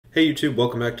Hey YouTube,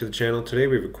 welcome back to the channel. Today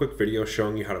we have a quick video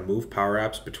showing you how to move Power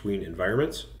Apps between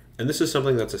environments. And this is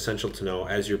something that's essential to know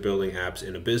as you're building apps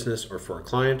in a business or for a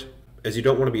client, as you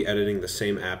don't want to be editing the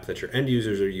same app that your end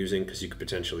users are using because you could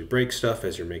potentially break stuff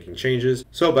as you're making changes.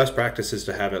 So best practice is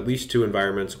to have at least two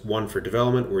environments, one for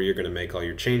development where you're going to make all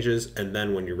your changes, and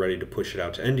then when you're ready to push it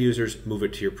out to end users, move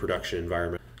it to your production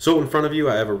environment. So in front of you,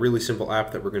 I have a really simple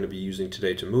app that we're going to be using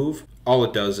today to move. All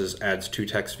it does is adds two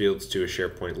text fields to a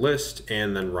SharePoint list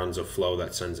and then runs a flow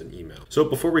that sends an email. So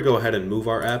before we go ahead and move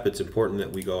our app, it's important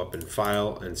that we go up in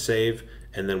File and Save,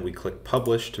 and then we click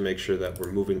Publish to make sure that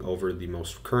we're moving over the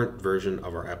most current version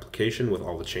of our application with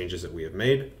all the changes that we have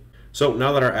made. So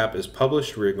now that our app is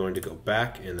published, we're going to go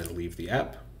back and then leave the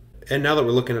app. And now that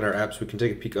we're looking at our apps, we can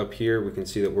take a peek up here. We can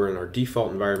see that we're in our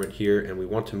default environment here, and we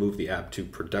want to move the app to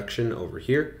production over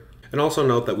here. And also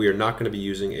note that we are not going to be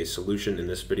using a solution in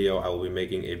this video. I will be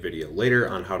making a video later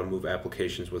on how to move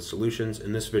applications with solutions.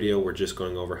 In this video, we're just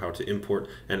going over how to import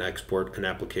and export an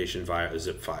application via a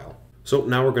zip file. So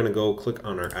now we're going to go click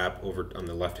on our app over on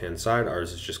the left-hand side.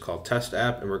 Ours is just called Test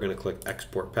App, and we're going to click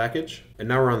Export Package. And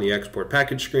now we're on the Export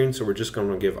Package screen, so we're just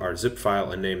going to give our zip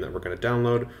file a name that we're going to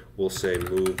download. We'll say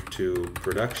Move to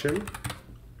Production.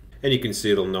 And you can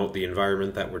see it'll note the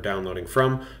environment that we're downloading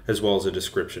from, as well as a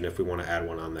description if we want to add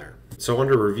one on there. So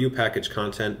under Review Package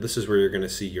Content, this is where you're going to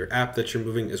see your app that you're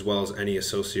moving, as well as any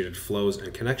associated flows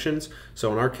and connections.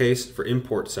 So in our case, for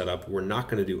import setup, we're not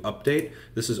going to do update.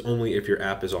 This is only if your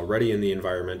app is already in the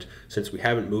environment. Since we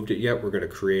haven't moved it yet, we're going to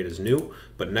create as new.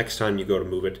 But next time you go to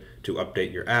move it to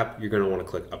update your app, you're going to want to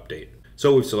click Update.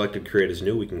 So we've selected Create as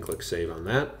New, we can click Save on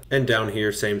that. And down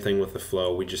here, same thing with the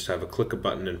flow. We just have a click a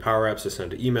button in Power Apps to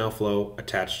send an email flow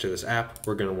attached to this app.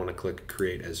 We're going to want to click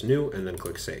Create as New and then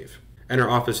click Save. And our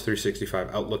Office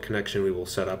 365 Outlook connection we will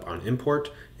set up on Import,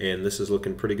 and this is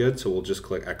looking pretty good, so we'll just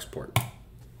click Export.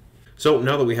 So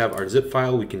now that we have our zip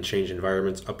file, we can change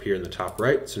environments up here in the top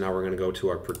right. So now we're going to go to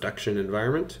our production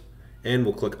environment, and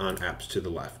we'll click on Apps to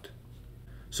the left.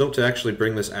 So to actually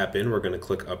bring this app in, we're going to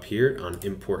click up here on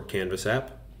Import Canvas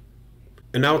App.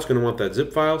 And now it's going to want that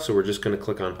zip file, so we're just going to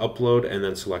click on Upload and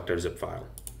then select our zip file.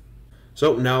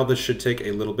 So now this should take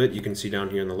a little bit. You can see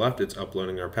down here on the left, it's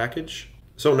uploading our package.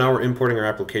 So now we're importing our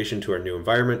application to our new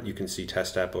environment. You can see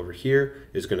Test App over here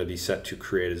is going to be set to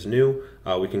Create as New.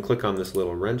 We can click on this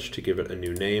little wrench to give it a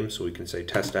new name. So we can say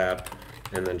Test App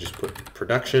and then just put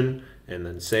Production and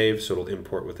then Save, so it'll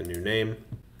import with a new name.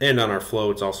 And on our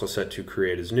flow, it's also set to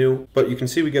Create as New. But you can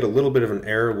see we get a little bit of an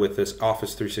error with this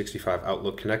Office 365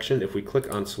 Outlook connection. If we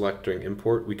click on Select during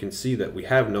import, we can see that we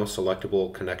have no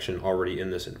selectable connection already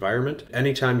in this environment.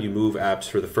 Anytime you move apps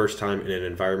for the first time in an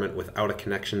environment without a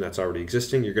connection that's already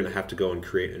existing, you're going to have to go and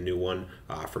create a new one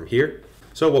from here.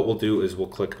 So what we'll do is we'll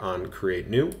click on Create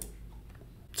New.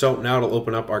 So now it'll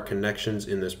open up our connections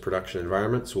in this production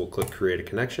environment. So we'll click Create a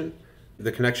Connection.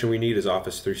 The connection we need is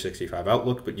Office 365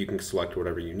 Outlook, but you can select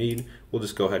whatever you need. We'll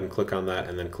just go ahead and click on that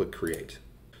and then click Create.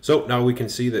 So now we can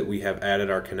see that we have added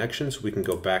our connections. We can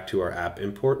go back to our app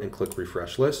import and click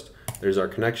Refresh List. There's our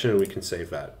connection and we can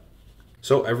save that.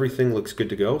 So everything looks good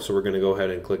to go. So we're going to go ahead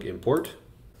and click Import.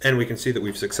 And we can see that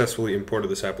we've successfully imported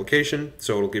this application.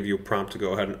 So it'll give you a prompt to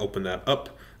go ahead and open that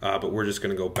up. But we're just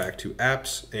going to go back to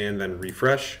Apps and then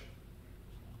Refresh.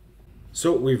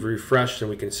 So we've refreshed and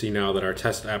we can see now that our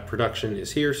test app production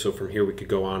is here. So from here we could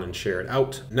go on and share it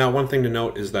out. Now one thing to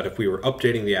note is that if we were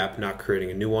updating the app, not creating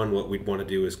a new one, what we'd want to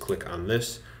do is click on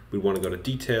this. We'd want to go to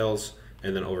Details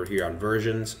and then over here on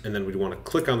Versions, and then we'd want to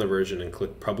click on the version and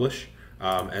click Publish,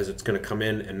 as it's going to come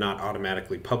in and not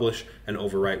automatically publish and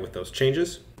overwrite with those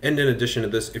changes. And in addition to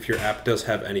this, if your app does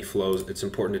have any flows, it's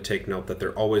important to take note that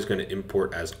they're always going to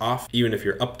import as off, even if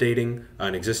you're updating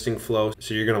an existing flow.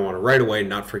 So you're going to want to right away,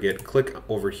 not forget, click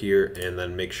over here and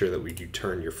then make sure that you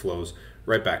turn your flows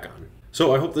right back on.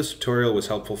 So I hope this tutorial was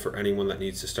helpful for anyone that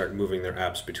needs to start moving their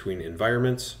apps between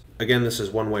environments. Again, this is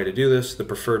one way to do this. The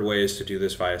preferred way is to do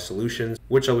this via solutions,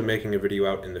 which I'll be making a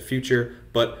video out in the future.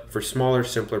 But for smaller,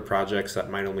 simpler projects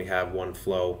that might only have one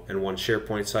flow and one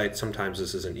SharePoint site, sometimes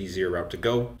this is an easier route to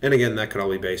go. And again, that could all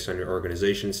be based on your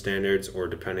organization standards or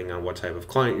depending on what type of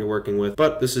client you're working with.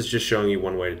 But this is just showing you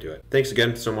one way to do it. Thanks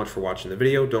again so much for watching the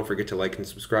video. Don't forget to like and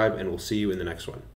subscribe, and we'll see you in the next one.